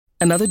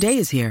Another day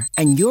is here,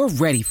 and you're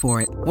ready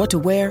for it. What to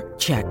wear?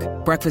 Check.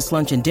 Breakfast,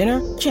 lunch, and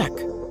dinner? Check.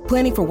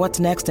 Planning for what's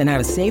next and how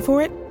to save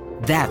for it?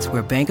 That's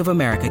where Bank of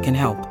America can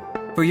help.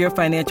 For your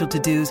financial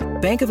to-dos,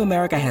 Bank of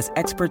America has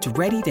experts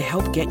ready to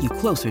help get you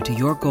closer to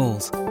your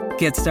goals.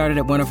 Get started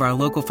at one of our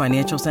local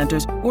financial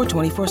centers or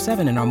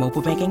 24/7 in our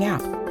mobile banking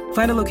app.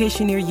 Find a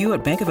location near you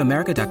at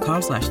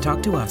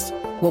bankofamerica.com/talktous.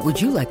 What would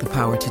you like the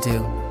power to do?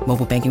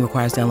 Mobile banking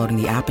requires downloading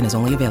the app and is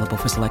only available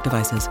for select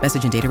devices.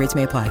 Message and data rates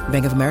may apply.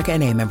 Bank of America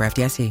N.A., member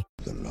FDIC.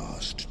 The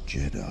Last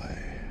Jedi.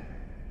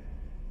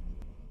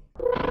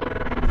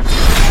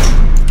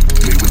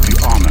 We would be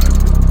honored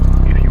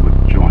if you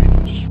would join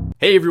us.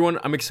 Hey everyone,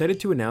 I'm excited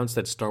to announce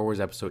that Star Wars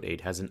Episode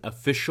 8 has an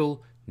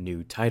official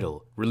new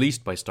title,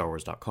 released by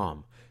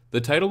StarWars.com.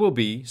 The title will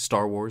be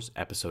Star Wars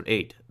Episode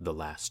 8, The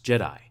Last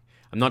Jedi.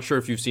 I'm not sure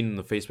if you've seen on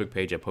the Facebook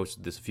page, I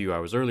posted this a few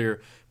hours earlier,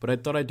 but I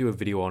thought I'd do a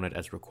video on it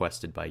as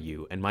requested by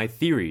you, and my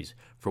theories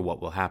for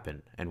what will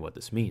happen and what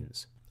this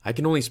means. I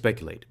can only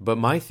speculate, but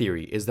my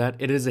theory is that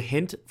it is a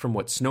hint from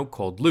what Snoke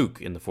called Luke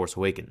in The Force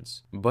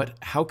Awakens. But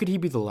how could he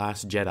be the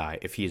last Jedi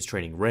if he is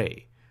training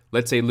Rey?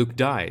 Let's say Luke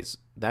dies,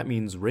 that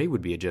means Rey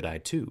would be a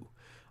Jedi too.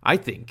 I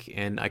think,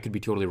 and I could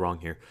be totally wrong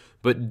here,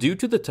 but due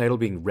to the title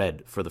being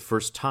read for the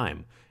first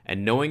time,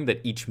 and knowing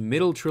that each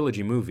middle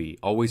trilogy movie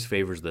always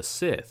favors the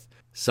Sith,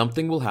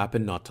 something will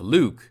happen not to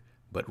Luke,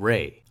 but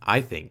Rey. I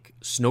think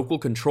Snoke will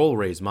control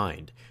Rey's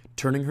mind,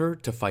 turning her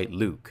to fight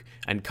Luke,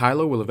 and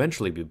Kylo will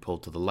eventually be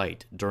pulled to the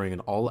light during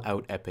an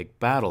all-out epic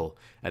battle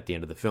at the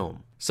end of the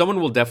film. Someone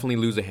will definitely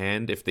lose a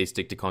hand if they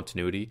stick to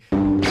continuity.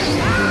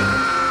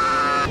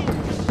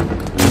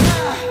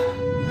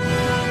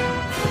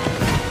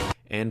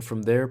 And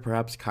from there,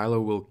 perhaps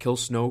Kylo will kill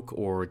Snoke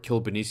or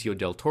kill Benicio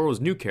del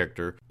Toro's new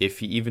character, if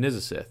he even is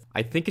a Sith.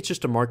 I think it's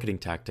just a marketing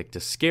tactic to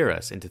scare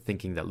us into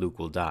thinking that Luke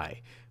will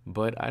die,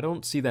 but I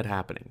don't see that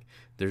happening.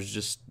 There's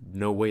just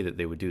no way that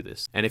they would do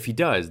this. And if he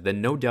does,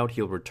 then no doubt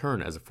he'll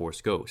return as a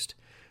Force ghost.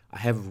 I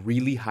have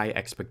really high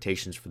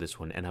expectations for this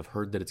one, and I've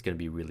heard that it's going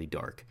to be really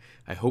dark.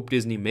 I hope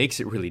Disney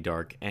makes it really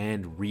dark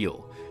and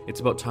real.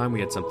 It's about time we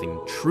had something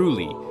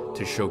truly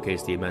to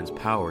showcase the immense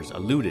powers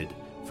eluded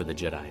for the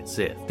Jedi and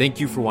Sith. Thank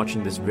you for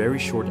watching this very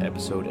short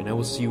episode, and I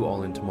will see you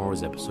all in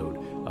tomorrow's episode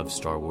of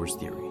Star Wars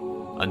Theory.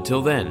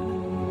 Until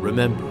then,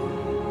 remember,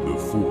 The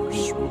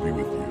Force will be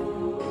with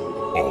you.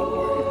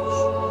 Always.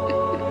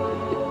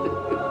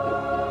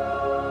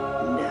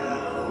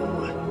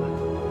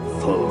 Now,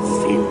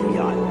 fulfill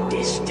your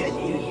destiny.